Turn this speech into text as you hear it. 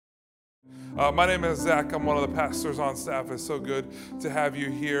My name is Zach. I'm one of the pastors on staff. It's so good to have you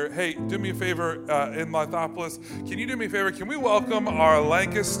here. Hey, do me a favor in Lithopolis. Can you do me a favor? Can we welcome our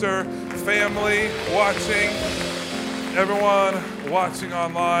Lancaster family watching? Everyone watching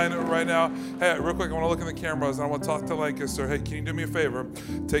online right now, hey, real quick, I want to look in the cameras and I want to talk to Lancaster. Hey, can you do me a favor?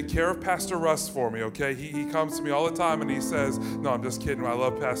 Take care of Pastor Russ for me, okay? He comes to me all the time and he says, no, I'm just kidding. I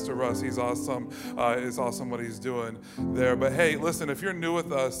love Pastor Russ. He's awesome. It's awesome what he's doing there. But hey, listen, if you're new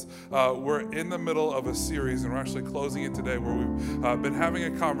with us, we're in the middle of a series and we're actually closing it today where we've been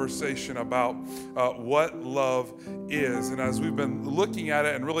having a conversation about what love is. And as we've been looking at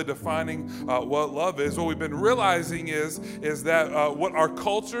it and really defining what love is, what we've been realizing is that what our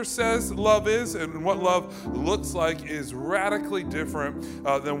culture says love is and what love looks like is radically different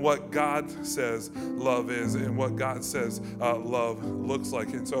than what God says love is and what God says love looks like.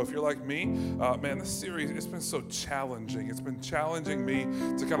 And so if you're like me, man, this series, it's been so challenging. It's been challenging me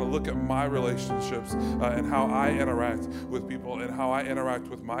to kind of look at my relationships and how I interact with people and how I interact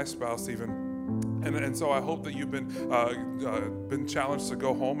with my spouse even. And so I hope that you've been challenged to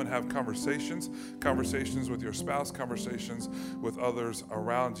go home and have conversations with your spouse, conversations with others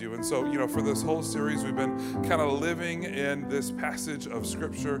around you. And so, for this whole series, we've been kind of living in this passage of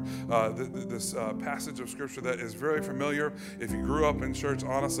Scripture, this passage of Scripture that is very familiar. If you grew up in church,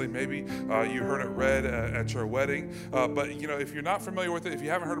 honestly, maybe you heard it read at your wedding. But, if you're not familiar with it, if you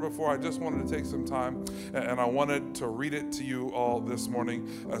haven't heard it before, I just wanted to take some time and I wanted to read it to you all this morning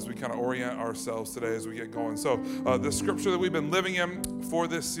as we kind of orient ourselves today as we get going. So the scripture that we've been living in for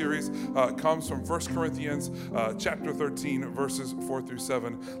this series comes from 1 Corinthians chapter 13, verses 4 through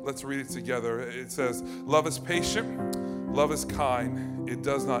 7. Let's read it together. It says, "Love is patient, love is kind, it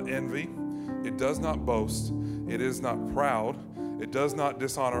does not envy, it does not boast, it is not proud, it does not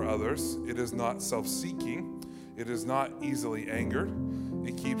dishonor others, it is not self-seeking, it is not easily angered,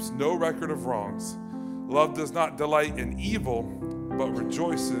 it keeps no record of wrongs. Love does not delight in evil, but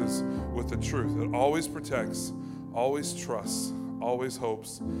rejoices with the truth. It always protects, always trusts, always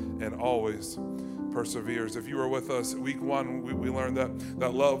hopes, and always perseveres." If you were with us week one, we learned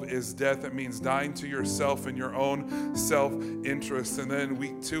that love is death. It means dying to yourself and your own self-interest. And then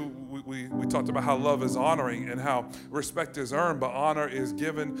week two, we talked about how love is honoring and how respect is earned, but honor is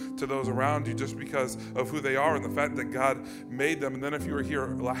given to those around you just because of who they are and the fact that God made them. And then if you were here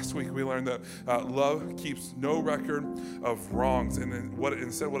last week, we learned that love keeps no record of wrongs. And then what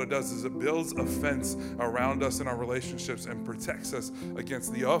it does is it builds a fence around us in our relationships and protects us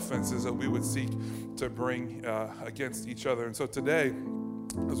against the offenses that we would seek to bring against each other. And so today,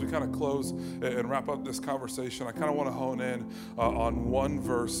 as we kind of close and wrap up this conversation, I kind of want to hone in on one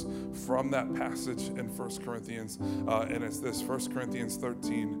verse from that passage in 1 Corinthians, and it's this, 1 Corinthians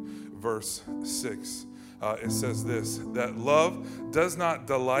 13, verse 6. It says this, that love does not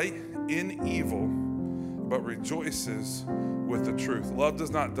delight in evil, but rejoices with the truth. Love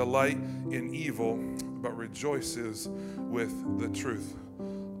does not delight in evil, but rejoices with the truth.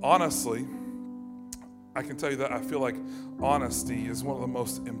 Honestly, I can tell you that I feel like honesty is one of the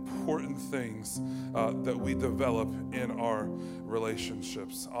most important things that we develop in our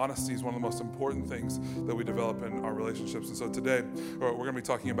relationships. Honesty is one of the most important things that we develop in our relationships. And so today, we're going to be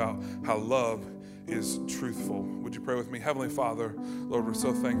talking about how love is truthful. Would you pray with me? Heavenly Father, Lord, we're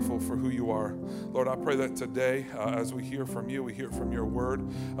so thankful for who you are. Lord, I pray that today, as we hear from you, we hear from your word,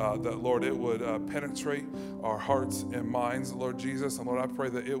 that, Lord, it would penetrate our hearts and minds, Lord Jesus. And Lord, I pray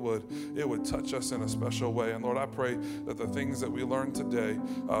that it would touch us in a special way. And Lord, I pray that the things that we learn today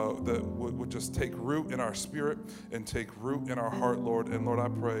that would just take root in our spirit and take root in our heart, Lord. And Lord, I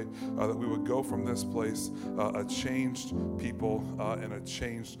pray that we would go from this place a changed people and a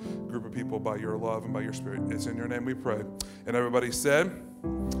changed group of people by your love and by your spirit. It's in your name we pray. And everybody said,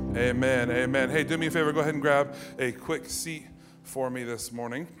 amen, amen. Hey, do me a favor, go ahead and grab a quick seat for me this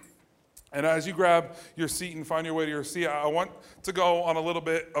morning. And as you grab your seat and find your way to your seat, I want to go on a little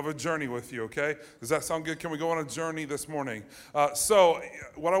bit of a journey with you, okay? Does that sound good? Can we go on a journey this morning? So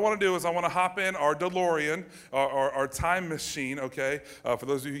what I want to do is I want to hop in our DeLorean, our time machine, okay? For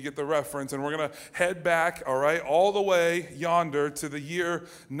those of you who get the reference, and we're going to head back, all right, all the way yonder to the year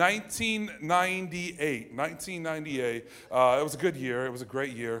 1998. 1998. It was a good year. It was a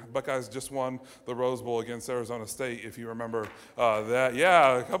great year. Buckeyes just won the Rose Bowl against Arizona State, if you remember that.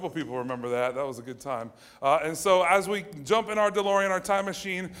 Yeah, a couple people remember that. That was a good time. And so as we jump in our DeLorean, our time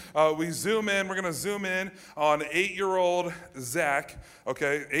machine, we zoom in. We're going to zoom in on 8-year-old Zach,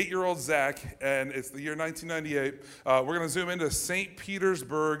 okay, 8-year-old Zach, and it's the year 1998. We're going to zoom into St.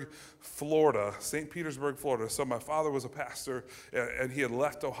 Petersburg, Florida. St. Petersburg, Florida. So my father was a pastor, and he had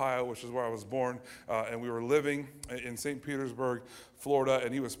left Ohio, which is where I was born, and we were living in St. Petersburg, Florida,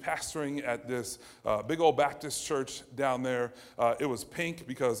 and he was pastoring at this big old Baptist church down there. It was pink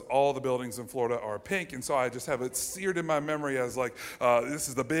because all the buildings in Florida are pink, and so I just have it seared in my memory as like, this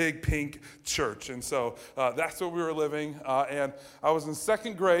is the big pink church. And so that's where we were living, and I was in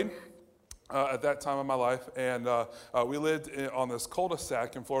second grade. At that time of my life, and we lived on this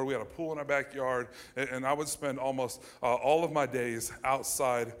cul-de-sac in Florida. We had a pool in our backyard, and I would spend almost all of my days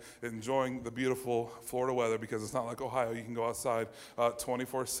outside enjoying the beautiful Florida weather, because it's not like Ohio. You can go outside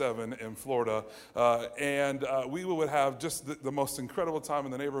 24/7 in Florida, and we would have just the most incredible time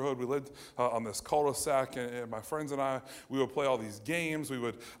in the neighborhood. We lived on this cul-de-sac, and my friends and I, we would play all these games. We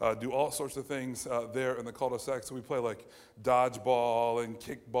would do all sorts of things there in the cul-de-sac. So we play like dodgeball and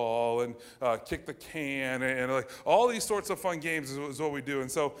kickball and kick the can, and like all these sorts of fun games is what we do.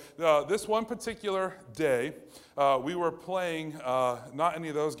 And so this one particular day, we were playing not any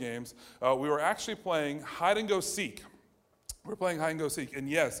of those games. We were actually playing hide and go seek. We're playing hide and go seek. And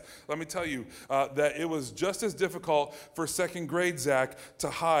yes, let me tell you that it was just as difficult for second grade Zach to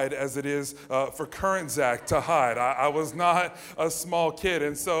hide as it is for current Zach to hide. I was not a small kid.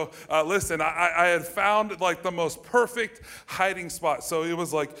 And so, listen, I had found like the most perfect hiding spot. So it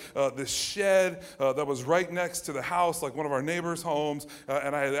was like this shed that was right next to the house, like one of our neighbors' homes.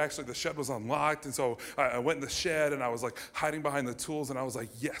 And I had actually, the shed was unlocked. And so I went in the shed and I was like hiding behind the tools. And I was like,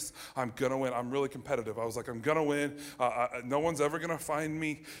 yes, I'm going to win. I'm really competitive. I was like, I'm going to win. No one's ever going to find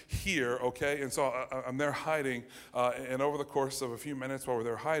me here, okay? And so I'm there hiding, and over the course of a few minutes while we're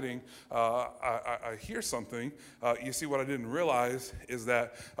there hiding, I hear something. You see, what I didn't realize is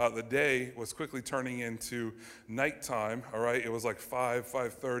that the day was quickly turning into nighttime, all right? It was like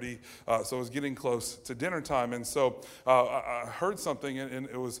 5:30, so it was getting close to dinner time, and so I heard something, and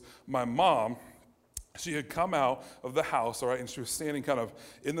it was my mom. She had come out of the house, all right, and she was standing kind of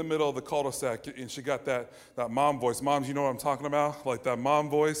in the middle of the cul-de-sac, and she got that mom voice. Moms, you know what I'm talking about? Like that mom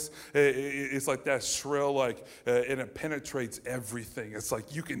voice. It's like that shrill, like, and it penetrates everything. It's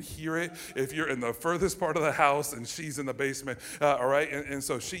like you can hear it if you're in the furthest part of the house and she's in the basement, all right? And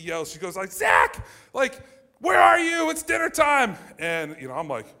so she yells, she goes like, Zach, like, where are you? It's dinner time. And, I'm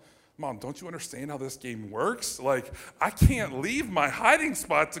like, Mom, don't you understand how this game works? Like, I can't leave my hiding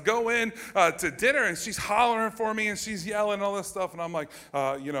spot to go in to dinner, and she's hollering for me, and she's yelling all this stuff, and I'm like,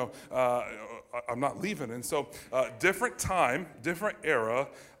 I'm not leaving. And so, different time, different era.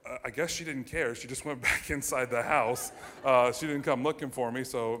 I guess she didn't care. She just went back inside the house. She didn't come looking for me,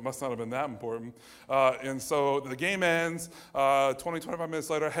 so it must not have been that important. And so the game ends. 25 minutes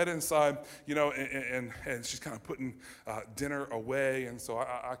later, I head inside, and she's kind of putting dinner away. And so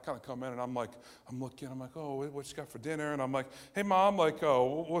I kind of come in, and I'm like, oh, what you got for dinner? And I'm like, hey, Mom, like,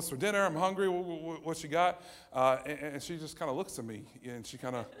 oh, what's for dinner? I'm hungry. What you got? And she just kind of looks at me, and she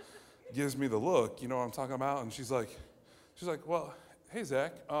kind of gives me the look, you know what I'm talking about? And she's like, well, hey,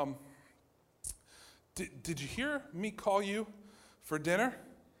 Zach, did you hear me call you for dinner?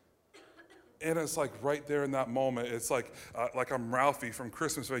 And it's like right there in that moment, it's like I'm Ralphie from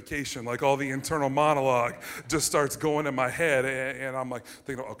Christmas Vacation, like all the internal monologue just starts going in my head, and I'm like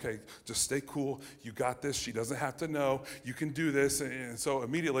thinking, okay, just stay cool, you got this, she doesn't have to know, you can do this, and so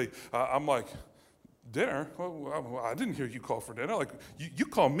immediately I'm like, dinner? Well, I didn't hear you call for dinner. Like, you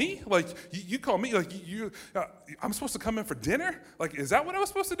call me? Like, you call me? Like, I'm supposed to come in for dinner? Like, is that what I was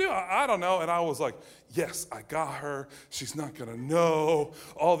supposed to do? I don't know. And I was like, yes, I got her. She's not going to know.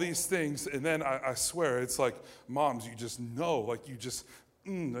 All these things. And then I swear, it's like, moms, you just know. Like, you just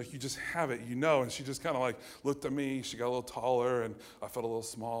have it, And she just kind of like looked at me. She got a little taller, and I felt a little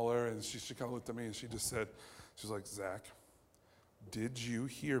smaller. And she kind of looked at me, and she just said, she's like, Zach, did you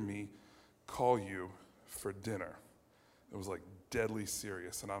hear me call you for dinner? It was like deadly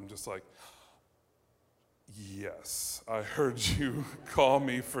serious, and I'm just like, yes, I heard you call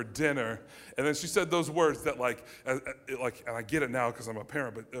me for dinner. And then she said those words that and I get it now because I'm a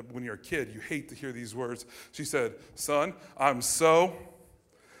parent, but when you're a kid, you hate to hear these words. She said, son, I'm so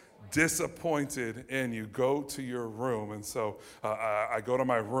disappointed in you. Go to your room. And so I go to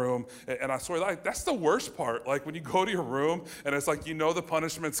my room, and I swear, like, that's the worst part. Like, when you go to your room, and it's like, the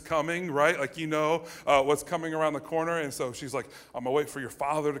punishment's coming, right? Like, what's coming around the corner. And so she's like, I'm gonna wait for your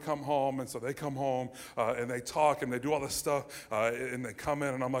father to come home. And so they come home, and they talk, and they do all this stuff, and they come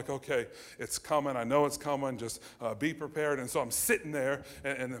in, and I'm like, okay, it's coming. I know it's coming. Just be prepared. And so I'm sitting there,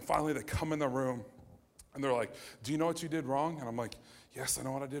 and then finally they come in the room, and they're like, do you know what you did wrong? And I'm like, yes, I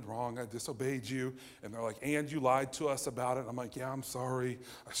know what I did wrong. I disobeyed you. And they're like, and you lied to us about it. I'm like, yeah, I'm sorry.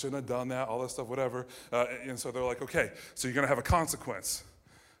 I shouldn't have done that, all this stuff, whatever. And so they're like, okay, so you're going to have a consequence.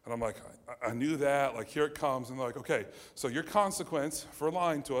 And I'm like, I knew that. Like, here it comes. And they're like, okay, so your consequence for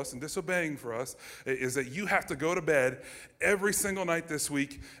lying to us and disobeying for us is that you have to go to bed every single night this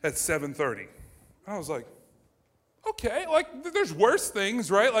week at 7:30. And I was like, okay, like, there's worse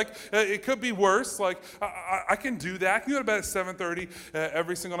things, right? Like, it could be worse. Like, I can do that. I can go to bed at 7:30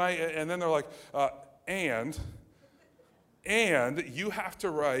 every single night. And then they're like, and you have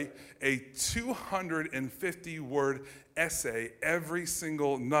to write a 250-word essay every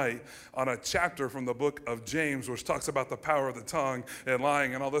single night on a chapter from the book of James, which talks about the power of the tongue and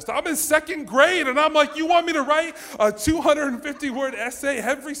lying and all this stuff. I'm in second grade, and I'm like, you want me to write a 250-word essay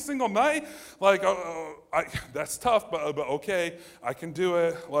every single night? Like, that's tough, but okay, I can do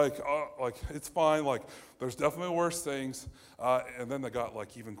it. Like, it's fine. Like, there's definitely worse things. And then they got,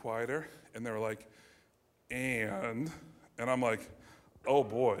 like, even quieter, and they were like, and I'm like, oh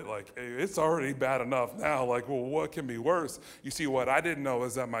boy, like, it's already bad enough now. Like, well, what can be worse? You see, what I didn't know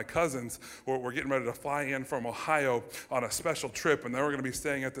is that my cousins were getting ready to fly in from Ohio on a special trip, and they were going to be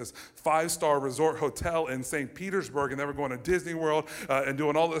staying at this 5-star resort hotel in St. Petersburg, and they were going to Disney World and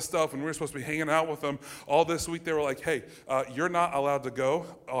doing all this stuff, and we were supposed to be hanging out with them all this week. They were like, hey, you're not allowed to go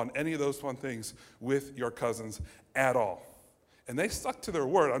on any of those fun things with your cousins at all. And they stuck to their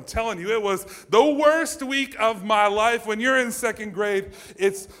word. I'm telling you, it was the worst week of my life. When you're in second grade,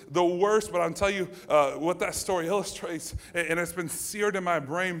 it's the worst. But I'm telling you what that story illustrates, and it's been seared in my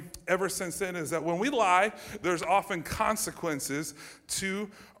brain ever since then, is that when we lie, there's often consequences to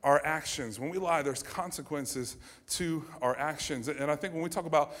our actions. When we lie, there's consequences to our actions. And I think when we talk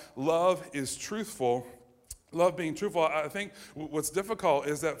about love is truthful, love being truthful, I think what's difficult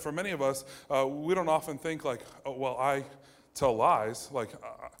is that for many of us, we don't often think like, oh, well, I tell lies. Like,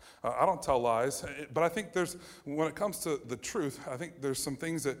 I don't tell lies. But I think when it comes to the truth, I think there's some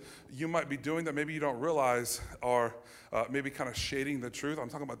things that you might be doing that maybe you don't realize are maybe kind of shading the truth. I'm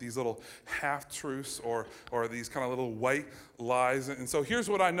talking about these little half-truths or these kind of little white lies. And so here's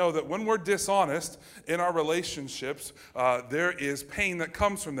what I know, that when we're dishonest in our relationships, there is pain that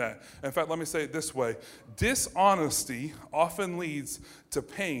comes from that. In fact, let me say it this way. Dishonesty often leads to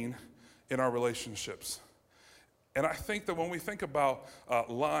pain in our relationships. And I think that when we think about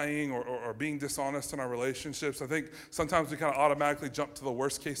lying or being dishonest in our relationships, I think sometimes we kind of automatically jump to the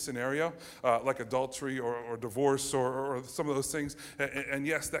worst case scenario, like adultery or divorce or some of those things. And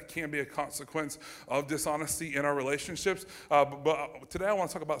yes, that can be a consequence of dishonesty in our relationships. But today I want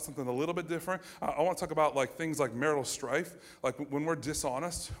to talk about something a little bit different. I want to talk about like things like marital strife. Like when we're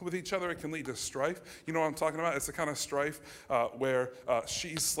dishonest with each other, it can lead to strife. You know what I'm talking about? It's the kind of strife where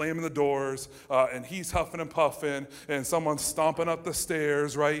she's slamming the doors and he's huffing and puffing, and someone's stomping up the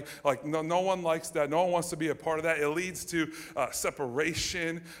stairs, right? Like, no one likes that. No one wants to be a part of that. It leads to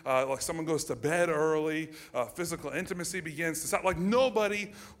separation. Like, someone goes to bed early. Physical intimacy begins to stop. Like,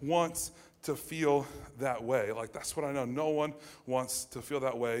 nobody wants to feel that way. Like, that's what I know. No one wants to feel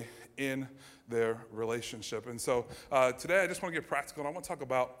that way in their relationship. And so today I just want to get practical, and I want to talk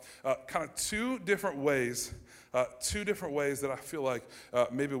about kind of two different ways that I feel like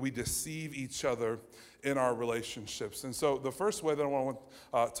maybe we deceive each other in our relationships. And so the first way that I want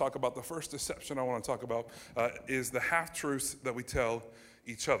to talk about, the first deception I want to talk about is the half-truths that we tell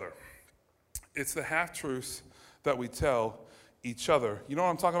each other. It's the half-truths that we tell each other. You know what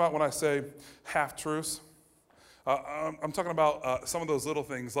I'm talking about when I say half-truths? I'm talking about some of those little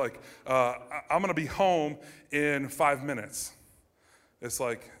things like, I'm going to be home in 5 minutes. It's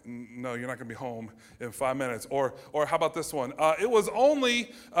like, no, you're not going to be home in 5 minutes. Or how about this one? It was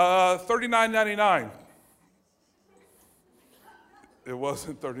only $39.99. It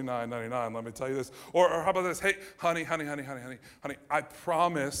wasn't $39.99, let me tell you this. Or how about this? Hey, honey, I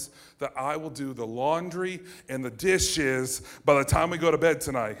promise that I will do the laundry and the dishes by the time we go to bed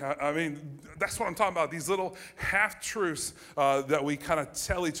tonight. I mean, that's what I'm talking about. These little half-truths that we kind of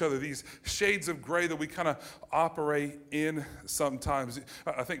tell each other, these shades of gray that we kind of operate in sometimes.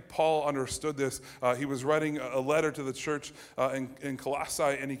 I think Paul understood this. He was writing a letter to the church in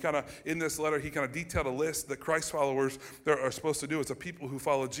Colossae, and in this letter, he kind of detailed a list that Christ followers are supposed to do. It's a people who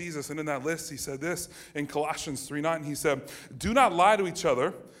follow Jesus. And in that list, he said this in Colossians 3:9. He said, "Do not lie to each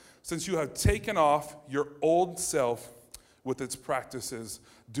other, since you have taken off your old self with its practices."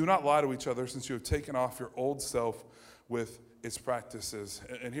 Do not lie to each other, since you have taken off your old self with its practices.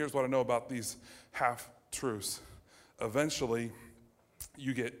 And here's what I know about these half-truths. Eventually,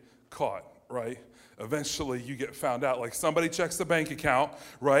 you get caught, right? Eventually you get found out. Like somebody checks the bank account,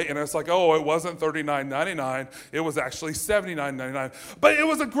 right? And it's like, oh, it wasn't $39.99. It was actually $79.99. But it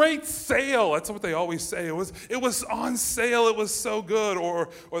was a great sale. That's what they always say. It was on sale. It was so good. Or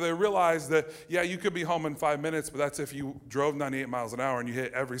they realize that, yeah, you could be home in 5 minutes, but that's if you drove 98 miles an hour and you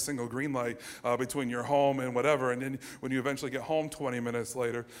hit every single green light between your home and whatever. And then when you eventually get home 20 minutes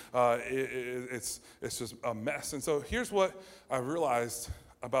later, it's just a mess. And so here's what I realized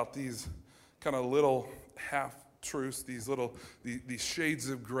about these kind of little half-truths, these shades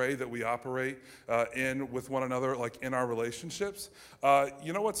of gray that we operate in with one another, like in our relationships.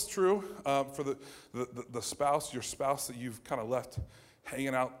 You know what's true for the spouse, your spouse that you've kind of left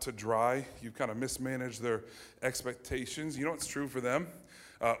hanging out to dry, you've kind of mismanaged their expectations. You know what's true for them?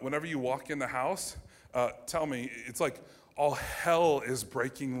 Whenever you walk in the house, tell me, it's like all hell is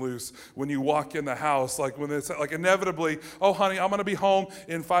breaking loose when you walk in the house. Like when it's like inevitably, oh honey, I'm gonna be home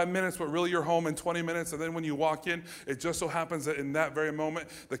in 5 minutes, but really you're home in 20 minutes. And then when you walk in, it just so happens that in that very moment,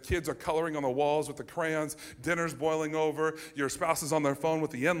 the kids are coloring on the walls with the crayons, dinner's boiling over, your spouse is on their phone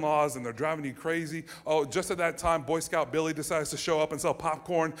with the in-laws and they're driving you crazy. Oh, just at that time, Boy Scout Billy decides to show up and sell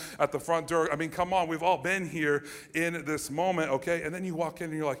popcorn at the front door. I mean, come on, we've all been here in this moment, okay? And then you walk in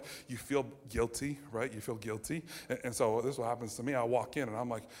and you're like, you feel guilty, right? You feel guilty. And so this is what happens to me. I walk in and I'm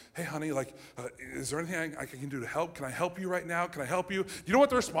like, hey, honey, like, is there anything I can do to help? Can I help you right now? Can I help you? You know what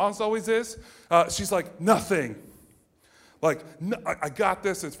the response always is? She's like, nothing. Like, no, I got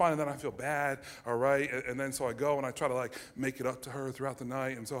this, it's fine, and then I feel bad, all right? And then so I go and I try to like make it up to her throughout the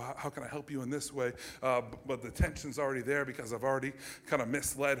night, and so how can I help you in this way? But the tension's already there because I've already kind of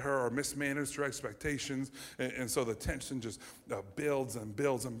misled her or mismanaged her expectations, and so the tension just builds and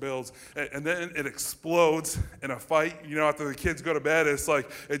builds and builds, and then it explodes in a fight. You know, after the kids go to bed, it's like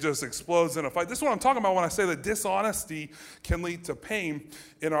it just explodes in a fight. This is what I'm talking about when I say that dishonesty can lead to pain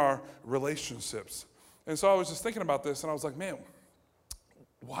in our relationships. And so I was just thinking about this, and I was like, man,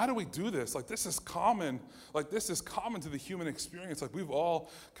 why do we do this? Like, this is common. Like, this is common to the human experience. Like, we've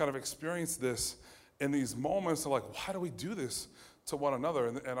all kind of experienced this in these moments of like, why do we do this to one another?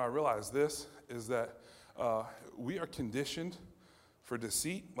 And I realized this is that we are conditioned for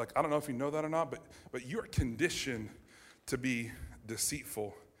deceit. Like, I don't know if you know that or not, but you're conditioned to be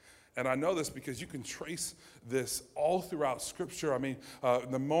deceitful. And I know this because you can trace this all throughout Scripture. I mean,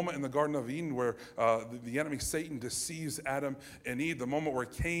 the moment in the Garden of Eden where the enemy Satan deceives Adam and Eve, the moment where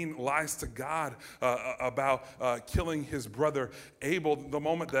Cain lies to God about killing his brother Abel, the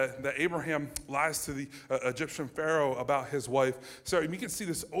moment that Abraham lies to the Egyptian Pharaoh about his wife Sarah. You can see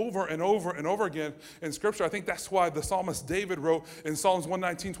this over and over and over again in Scripture. I think that's why the psalmist David wrote in Psalms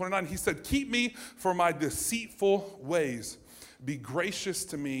 119:29, he said, "Keep me from my deceitful ways. Be gracious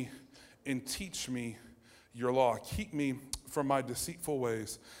to me and teach me your law." Keep me from my deceitful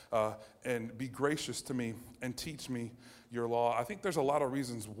ways and be gracious to me and teach me your law. I think there's a lot of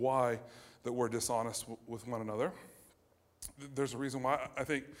reasons why that we're dishonest with one another. There's a reason why. I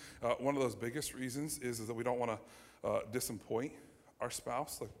think one of those biggest reasons is that we don't want to disappoint our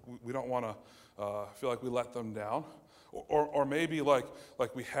spouse. Like we don't want to feel like we let them down. Or maybe like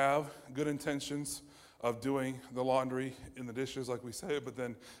we have good intentions of doing the laundry and the dishes like we say, but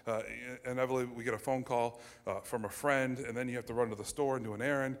then inevitably we get a phone call from a friend, and then you have to run to the store and do an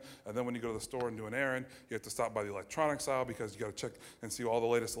errand, and then when you go to the store and do an errand, you have to stop by the electronics aisle because you got to check and see all the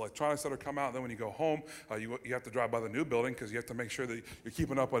latest electronics that are come out, and then when you go home, you have to drive by the new building because you have to make sure that you're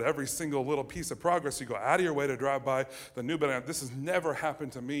keeping up with every single little piece of progress. You go out of your way to drive by the new building. This has never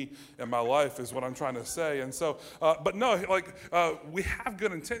happened to me in my life is what I'm trying to say. And so, but no, like we have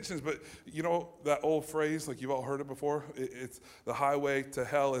good intentions, but you know that old phrase, like you've all heard it before, it's the highway to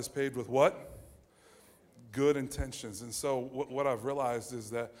hell is paved with what? Good intentions. And so what I've realized is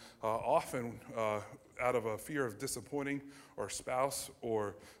that often out of a fear of disappointing our spouse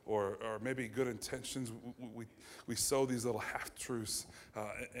or maybe good intentions, we sow these little half-truths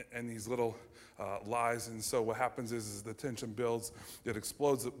and these little lies. And so what happens is the tension builds, it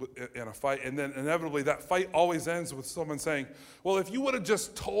explodes in a fight, and then inevitably that fight always ends with someone saying, well, if you would have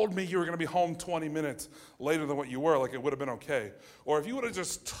just told me you were going to be home 20 minutes later than what you were, like it would have been okay. Or if you would have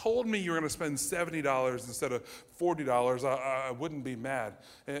just told me you were going to spend $70 instead of $40, I wouldn't be mad.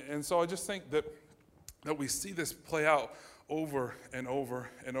 And so I just think that we see this play out over and over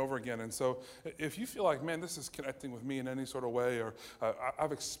and over again. And so if you feel like, man, this is connecting with me in any sort of way, or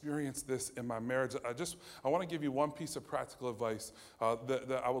I've experienced this in my marriage, I want to give you one piece of practical advice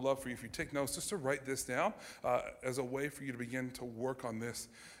that I would love for you, if you take notes, just to write this down as a way for you to begin to work on this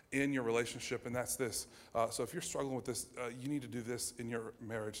in your relationship, and that's this. So if you're struggling with this, you need to do this in your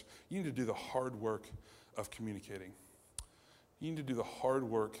marriage. You need to do the hard work of communicating. You need to do the hard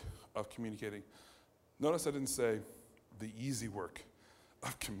work of communicating. Notice I didn't say the easy work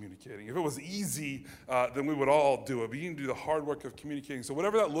of communicating. If it was easy, then we would all do it. But you need to do the hard work of communicating. So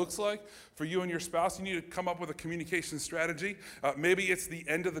whatever that looks like for you and your spouse, you need to come up with a communication strategy. Maybe it's the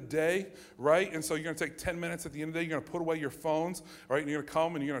end of the day, right? And so you're going to take 10 minutes at the end of the day. You're going to put away your phones, right? And you're going to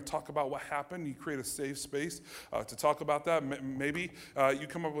come and you're going to talk about what happened. You create a safe space to talk about that. Maybe you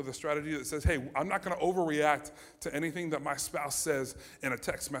come up with a strategy that says, hey, I'm not going to overreact to anything that my spouse says in a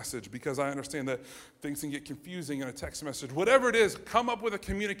text message because I understand that things can get confusing in a text message. Whatever it is, come up with a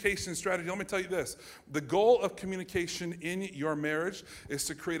communication strategy. Let me tell you this. The goal of communication in your marriage is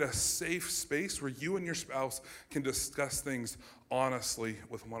to create a safe space where you and your spouse can discuss things honestly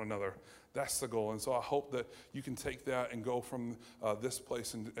with one another. That's the goal. And so I hope that you can take that and go from this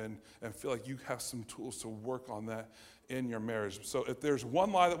place and feel like you have some tools to work on that in your marriage. So if there's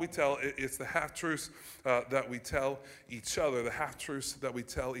one lie that we tell, it's the half-truths that we tell each other, the half-truths that we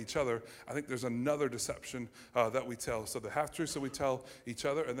tell each other. I think there's another deception that we tell. So the half-truths that we tell each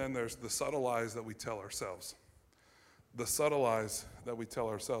other, and then there's the subtle lies that we tell ourselves. The subtle lies that we tell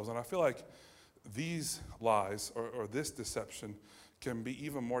ourselves. And I feel like these lies or this deception can be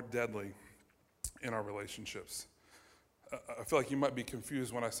even more deadly in our relationships. I feel like you might be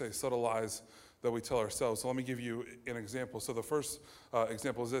confused when I say subtle lies that we tell ourselves. So let me give you an example. So the first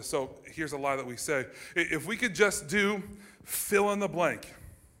example is this. So here's a lie that we say. If we could just do fill in the blank,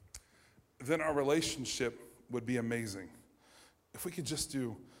 then our relationship would be amazing. If we could just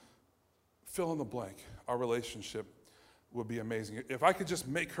do fill in the blank, our relationship would be amazing. If I could just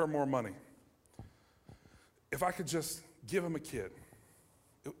make her more money. If I could just give him a kid.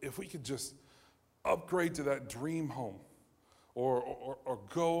 If we could just upgrade to that dream home or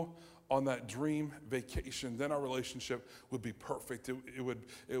go on that dream vacation, then our relationship would be perfect.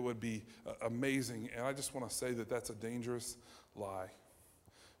 It would be amazing. And I just want to say that that's a dangerous lie.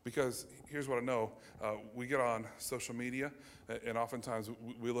 Because here's what I know. We get on social media, and oftentimes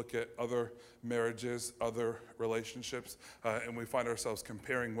we look at other marriages, other relationships, and we find ourselves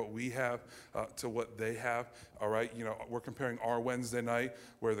comparing what we have to what they have, all right? You know, we're comparing our Wednesday night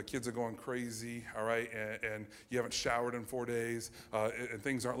where the kids are going crazy, all right, and you haven't showered in 4 days, and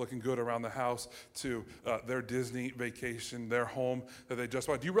things aren't looking good around the house, to their Disney vacation, their home that they just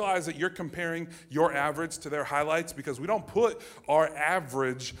bought. Do you realize that you're comparing your average to their highlights? Because we don't put our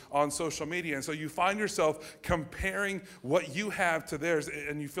average on social media. And so you find yourself comparing what you have to theirs,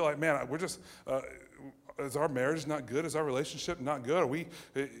 and you feel like, man, we're just, is our marriage not good? Is our relationship not good? Are we,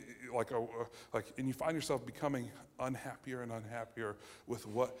 and you find yourself becoming unhappier and unhappier with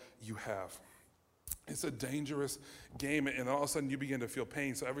what you have. It's a dangerous game, and all of a sudden you begin to feel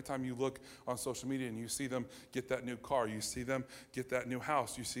pain. So every time you look on social media and you see them get that new car, you see them get that new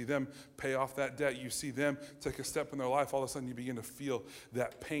house, you see them pay off that debt, you see them take a step in their life, all of a sudden you begin to feel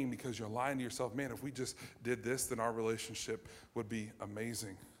that pain because you're lying to yourself, man, if we just did this, then our relationship would be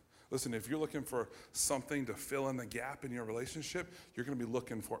amazing. Listen, if you're looking for something to fill in the gap in your relationship, you're going to be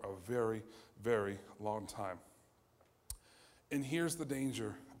looking for a very, very long time. And here's the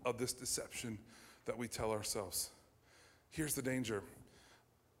danger of this deception that we tell ourselves. Here's the danger.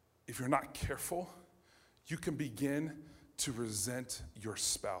 If you're not careful, you can begin to resent your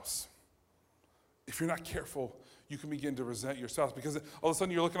spouse. If you're not careful, you can begin to resent your spouse because all of a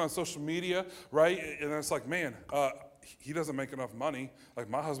sudden you're looking on social media, right? And it's like, man, he doesn't make enough money. Like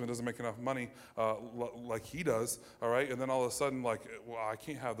my husband doesn't make enough money like he does, all right? And then all of a sudden, like, well, I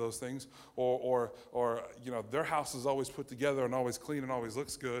can't have those things. Or you know, their house is always put together and always clean and always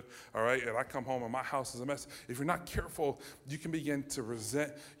looks good, all right? And I come home and my house is a mess. If you're not careful, you can begin to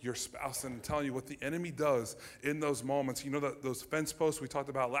resent your spouse. And I'm telling you what the enemy does in those moments. You know that those fence posts we talked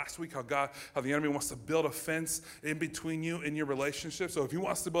about last week, how the enemy wants to build a fence in between you and your relationship. So if he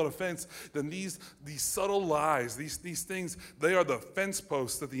wants to build a fence, then these subtle lies, these things, they are the fence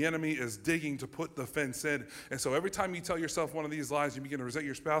posts that the enemy is digging to put the fence in. And so every time you tell yourself one of these lies, you begin to resent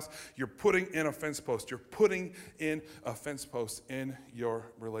your spouse, you're putting in a fence post. You're putting in a fence post in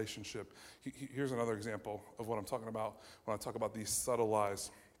your relationship. Here's another example of what I'm talking about when I talk about these subtle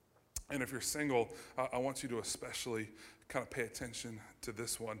lies. And if you're single, I want you to especially kind of pay attention to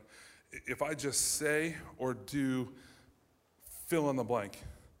this one. If I just say or do fill in the blank,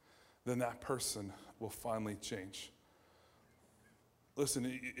 then that person will finally change.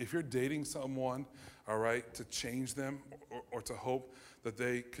 Listen, if you're dating someone, all right, to change them or to hope that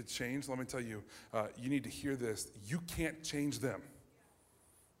they could change, let me tell you, you need to hear this. You can't change them.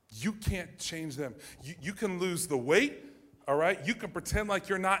 You can't change them. You can lose the weight, All right, you can pretend like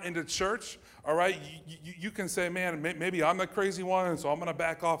you're not into church. All right, you can say, man, maybe I'm the crazy one, and so I'm going to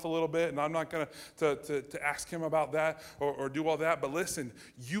back off a little bit, and I'm not going to ask him about that or do all that. But listen,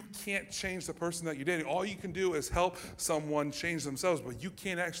 you can't change the person that you're dating. All you can do is help someone change themselves, but you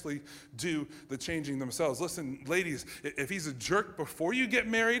can't actually do the changing themselves. Listen, ladies, if he's a jerk before you get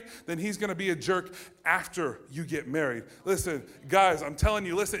married, then he's going to be a jerk after you get married. Listen, guys, I'm telling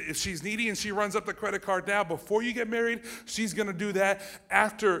you, listen, if she's needy and she runs up the credit card now before you get married, she's going to do that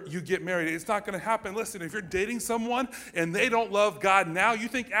after you get married. It's not going to happen. Listen, if you're dating someone and they don't love God now, you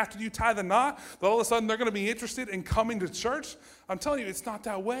think after you tie the knot, that all of a sudden they're going to be interested in coming to church? I'm telling you, it's not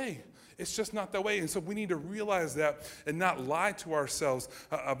that way. It's just not that way. And so we need to realize that and not lie to ourselves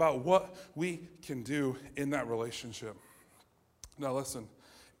about what we can do in that relationship. Now listen,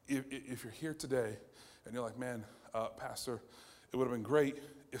 if you're here today and you're like, man, Pastor, it would have been great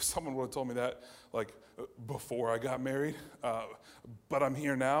if someone would have told me that like before I got married, but I'm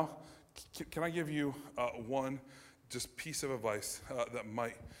here now. Can I give you one just piece of advice that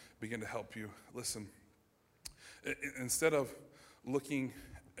might begin to help you? Listen, instead of looking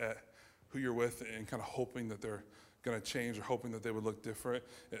at who you're with and kind of hoping that they're going to change or hoping that they would look different,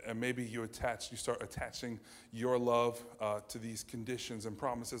 and maybe you start attaching your love to these conditions and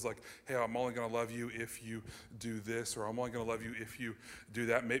promises like, hey, I'm only going to love you if you do this, or I'm only going to love you if you do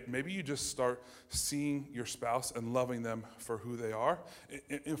that. Maybe you just start seeing your spouse and loving them for who they are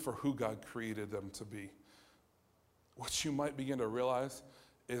and for who God created them to be. What you might begin to realize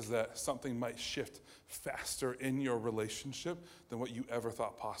is that something might shift faster in your relationship than what you ever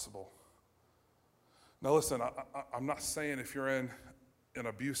thought possible. Now listen, I'm not saying if you're in an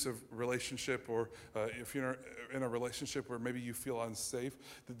abusive relationship or if you're in a relationship where maybe you feel unsafe,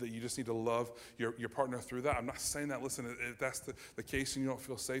 that you just need to love your partner through that. I'm not saying that. Listen, if that's the case and you don't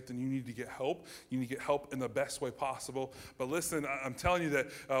feel safe, then you need to get help. You need to get help in the best way possible. But listen, I'm telling you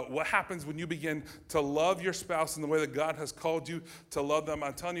that what happens when you begin to love your spouse in the way that God has called you to love them,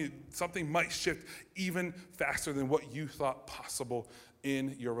 I'm telling you, something might shift even faster than what you thought possible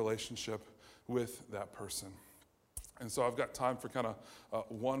in your relationship with that person. And so I've got time for kind of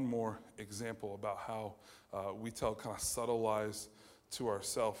one more example about how we tell kind of subtle lies to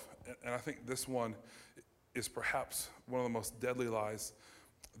ourselves. And I think this one is perhaps one of the most deadly lies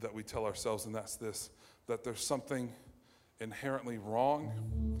that we tell ourselves, and that's this, that there's something inherently wrong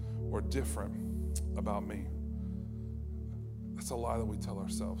or different about me. That's a lie that we tell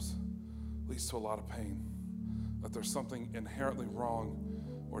ourselves. It leads to a lot of pain. That there's something inherently wrong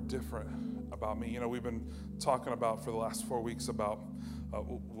or different about me. You know, we've been talking about for the last 4 weeks about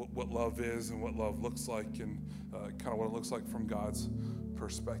what love is and what love looks like and kind of what it looks like from God's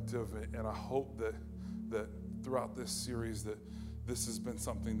perspective. And I hope that throughout this series that this has been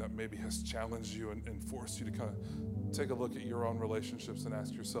something that maybe has challenged you and forced you to kind of take a look at your own relationships and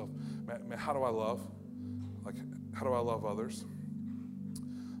ask yourself, man, how do I love? Like, how do I love others?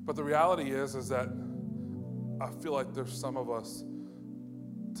 But the reality is that I feel like there's some of us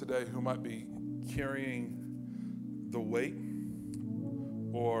today who might be carrying the weight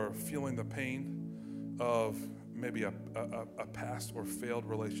or feeling the pain of maybe a past or failed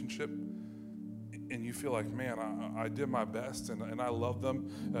relationship, and you feel like, man, I did my best and I love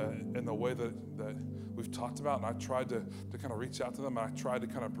them in the way that we've talked about, and I tried to kind of reach out to them, and I tried to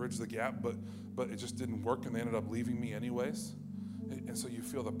kind of bridge the gap, but it just didn't work, and they ended up leaving me anyways. And so you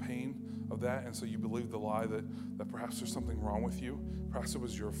feel the pain of that, and so you believe the lie that perhaps there's something wrong with you. Perhaps it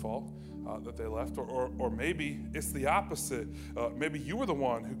was your fault that they left, or maybe it's the opposite. Maybe you were the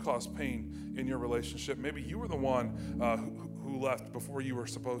one who caused pain in your relationship. Maybe you were the one who left before you were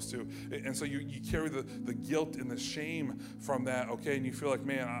supposed to. And so you carry the guilt and the shame from that, okay? And you feel like,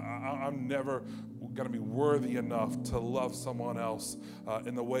 man, I'm never going to be worthy enough to love someone else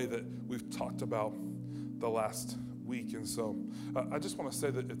in the way that we've talked about the last week. And so I just want to say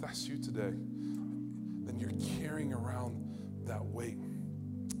that if that's you today, then you're carrying around that weight,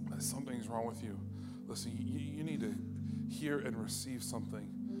 that something's wrong with you. Listen, you need to hear and receive something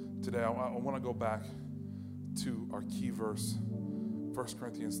today. I want to go back to our key verse, 1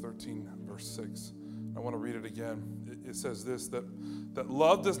 Corinthians 13, verse 6. I want to read it again. It says this, that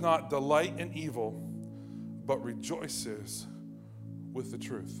love does not delight in evil, but rejoices with the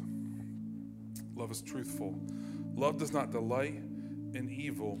truth. Love is truthful. Love does not delight in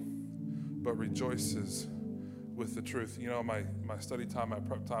evil, but rejoices with the truth. You know, my study time, my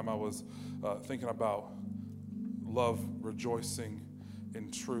prep time, I was thinking about love rejoicing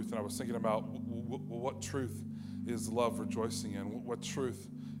in truth. And I was thinking about what truth is love rejoicing in? What truth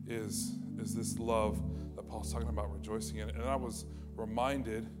is this love that Paul's talking about rejoicing in? And I was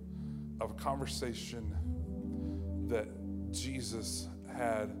reminded of a conversation that Jesus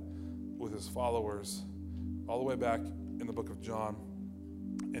had with his followers all the way back in the book of John.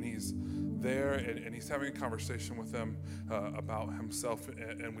 And he's there and he's having a conversation with them about himself.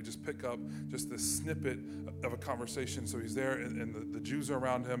 And we just pick up just this snippet of a conversation. So he's there and the Jews are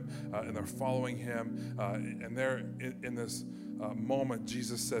around him and they're following him. And they're in this moment,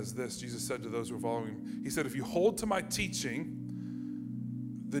 Jesus says this. Jesus said to those who are following him, he said, if you hold to my teaching,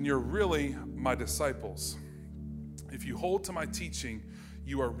 then you're really my disciples. If you hold to my teaching,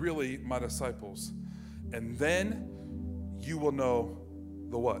 you are really my disciples. And then you will know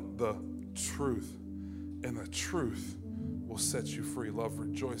the what? The truth. And the truth will set you free. Love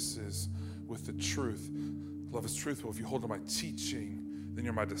rejoices with the truth. Love is truthful. If you hold to my teaching, then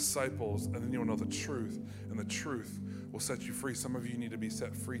you're my disciples, and then you'll know the truth, and the truth will set you free. Some of you need to be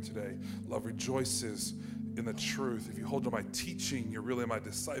set free today. Love rejoices in the truth. If you hold to my teaching, you're really my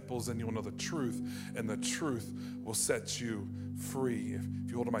disciples, and you will know the truth, and the truth will set you free.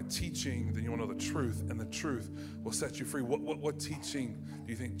 If you hold to my teaching, then you will know the truth, and the truth will set you free. What teaching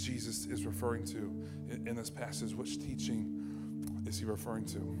do you think Jesus is referring to in this passage? Which teaching is he referring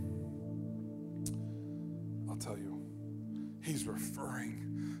to? I'll tell you. He's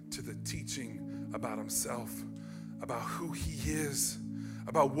referring to the teaching about himself, about who he is,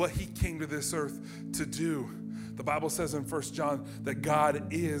 about what he came to this earth to do. The Bible says in 1 John that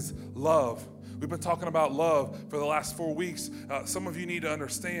God is love. We've been talking about love for the last 4 weeks. Some of you need to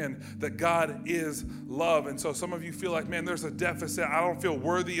understand that God is love. And so some of you feel like, man, there's a deficit. I don't feel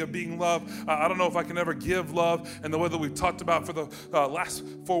worthy of being loved. I don't know if I can ever give love. And the way that we've talked about for the last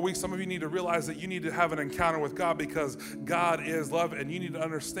 4 weeks, some of you need to realize that you need to have an encounter with God because God is love. And you need to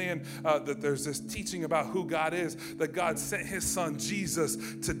understand that there's this teaching about who God is, that God sent his son, Jesus,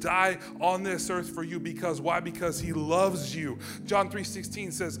 to die on this earth for you. Because why? Because he loves you. John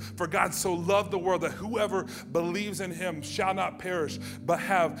 3:16 says, for God so loved the world that whoever believes in him shall not perish, but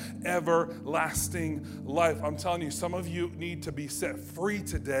have everlasting life. I'm telling you, some of you need to be set free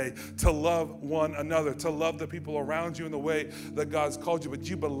today to love one another, to love the people around you in the way that God's called you. But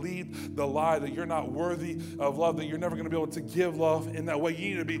you believe the lie that you're not worthy of love, that you're never going to be able to give love in that way.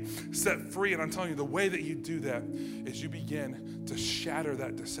 You need to be set free. And I'm telling you, the way that you do that is you begin to shatter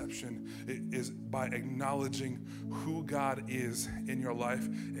that deception is by acknowledging who God is in your life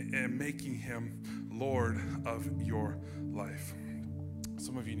and making him Lord of your life.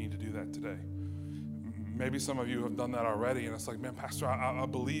 Some of you need to do that today. Maybe some of you have done that already, and it's like, man, Pastor, I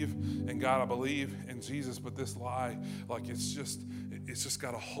believe in God, I believe in Jesus, but this lie, like it's just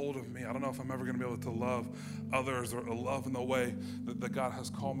got a hold of me. I don't know if I'm ever going to be able to love others or love in the way that God has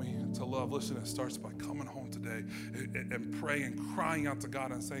called me to love. Listen, it starts by coming home today and praying and crying out to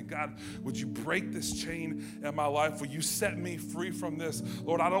God and saying, God, would you break this chain in my life? Will you set me free from this?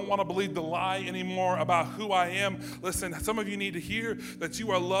 Lord, I don't want to believe the lie anymore about who I am. Listen, some of you need to hear that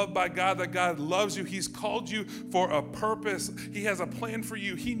you are loved by God, that God loves you. He's called you for a purpose. He has a plan for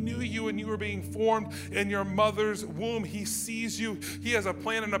you. He knew you when you were being formed in your mother's womb. He sees you. He has a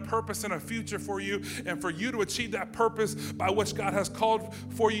plan and a purpose and a future for you. And for you to achieve that purpose by which God has called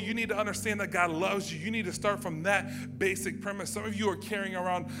for you, you need to understand that God loves you. You need to start from that basic premise. Some of you are carrying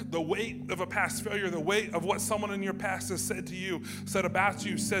around the weight of a past failure, the weight of what someone in your past has said to you, said about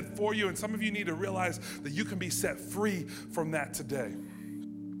you, said for you. And some of you need to realize that you can be set free from that today.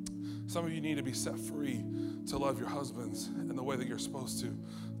 Some of you need to be set free to love your husbands in the way that you're supposed to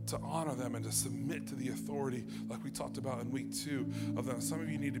honor them and to submit to the authority like we talked about in week 2 of them. Some of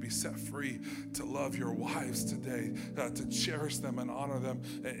you need to be set free to love your wives today, to cherish them and honor them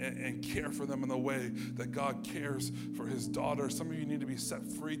and care for them in the way that God cares for his daughters. Some of you need to be set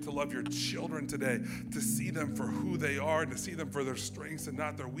free to love your children today, to see them for who they are and to see them for their strengths and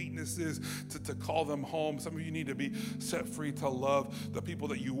not their weaknesses, to call them home. Some of you need to be set free to love the people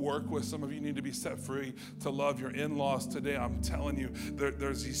that you work with. Some of you need to be set free to love your in-laws today. I'm telling you,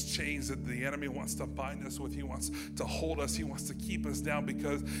 there's these chains that the enemy wants to bind us with. He wants to hold us. He wants to keep us down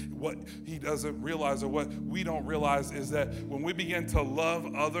because what he doesn't realize or what we don't realize is that when we begin to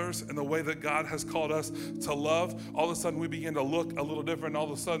love others in the way that God has called us to love, all of a sudden we begin to look a little different. All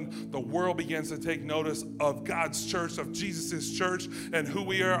of a sudden the world begins to take notice of God's church, of Jesus's church and who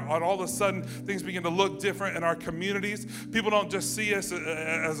we are. And all of a sudden things begin to look different in our communities. People don't just see us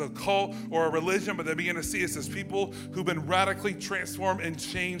as a cult or a religion, but they begin to see us as people who've been radically transformed and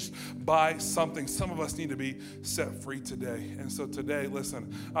changed by something. Some of us need to be set free today. And so today,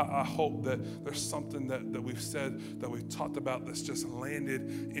 listen, I hope that there's something that we've said, that we've talked about that's just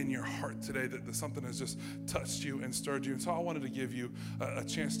landed in your heart today, that something has just touched you and stirred you. And so I wanted to give you a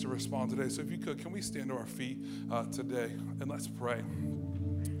chance to respond today. So if you could, can we stand to our feet today and let's pray.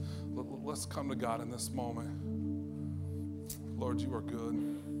 Let's come to God in this moment. Lord, you are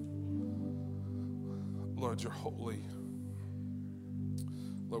good. Lord, you're holy.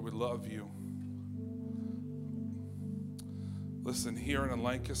 Lord, we love you. Listen, here in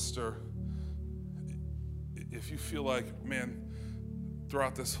Lancaster, if you feel like, man,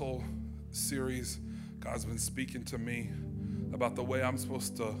 throughout this whole series, God's been speaking to me about the way I'm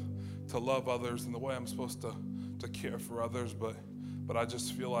supposed to love others and the way I'm supposed to care for others, but I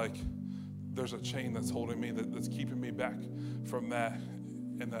just feel like there's a chain that's holding me, that's keeping me back from that,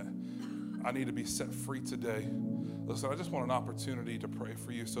 and that I need to be set free today. Listen, I just want an opportunity to pray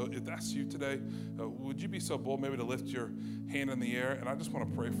for you. So if that's you today, would you be so bold maybe to lift your hand in the air? And I just want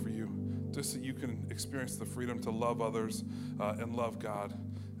to pray for you, just so you can experience the freedom to love others and love God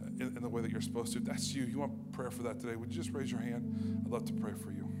in the way that you're supposed to. If that's you, you want prayer for that today, would you just raise your hand? I'd love to pray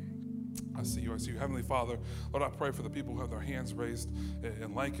for you. I see you. Heavenly Father, Lord, I pray for the people who have their hands raised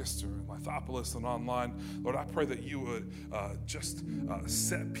in Lancaster, in Lithopolis, and online. Lord, I pray that you would just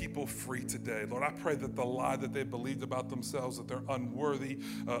set people free today. Lord, I pray that the lie that they believed about themselves, that they're unworthy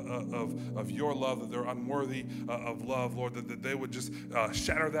of your love, that they're unworthy of love, Lord, that they would just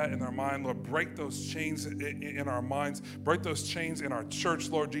shatter that in their mind. Lord, break those chains in our minds, break those chains in our church,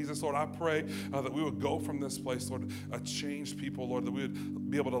 Lord Jesus. Lord, I pray that we would go from this place, Lord, a changed people, Lord, that we would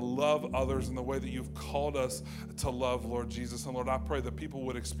be able to love others in the way that you've called us to love, Lord Jesus. And Lord, I pray that people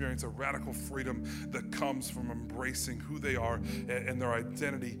would experience a radical freedom that comes from embracing who they are and their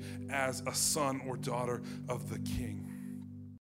identity as a son or daughter of the King.